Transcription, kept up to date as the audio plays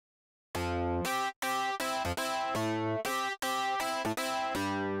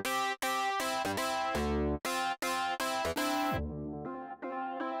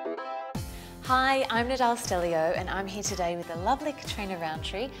Hi, I'm Nadal Stelio and I'm here today with the lovely Katrina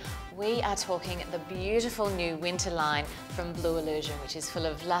Roundtree. We are talking the beautiful new winter line from Blue Illusion, which is full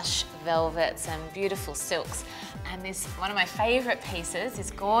of lush velvets and beautiful silks. And this, one of my favourite pieces,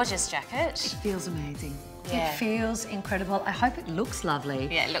 this gorgeous jacket. It feels amazing. Yeah. It feels incredible. I hope it looks lovely.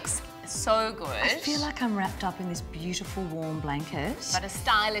 Yeah, it looks so good. I feel like I'm wrapped up in this beautiful warm blanket. But a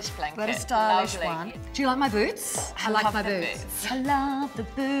stylish blanket. But a stylish Lovely. one. Do you like my boots? I like my boots. I love the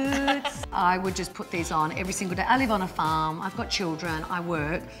boots. I would just put these on every single day. I live on a farm. I've got children. I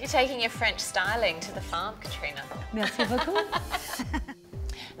work. You're taking your French styling to the farm, Katrina. Merci beaucoup.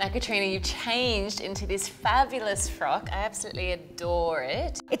 Now, Katrina, you've changed into this fabulous frock. I absolutely adore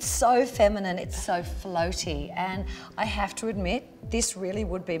it. It's so feminine, it's so floaty, and I have to admit, this really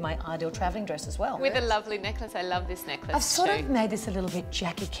would be my ideal travelling dress as well. With a lovely necklace. I love this necklace I've sort of made this a little bit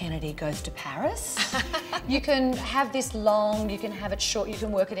Jackie Kennedy Goes to Paris. You can have this long, you can have it short, you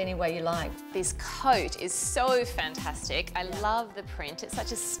can work it any way you like. This coat is so fantastic. I love the print. It's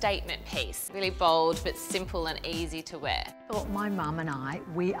such a statement piece. Really bold, but simple and easy to wear. Well, my mum and I,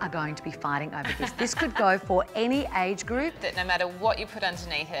 we are going to be fighting over this. This could go for any age group. That no matter what you put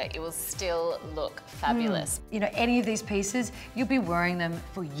underneath it, it will still look fabulous. You know, any of these pieces, you'll be wearing them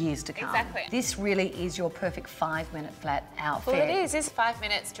for years to come. Exactly. This really is your perfect 5-minute flat outfit. Well, it is. It's 5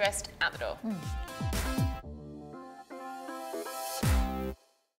 minutes dressed out the door.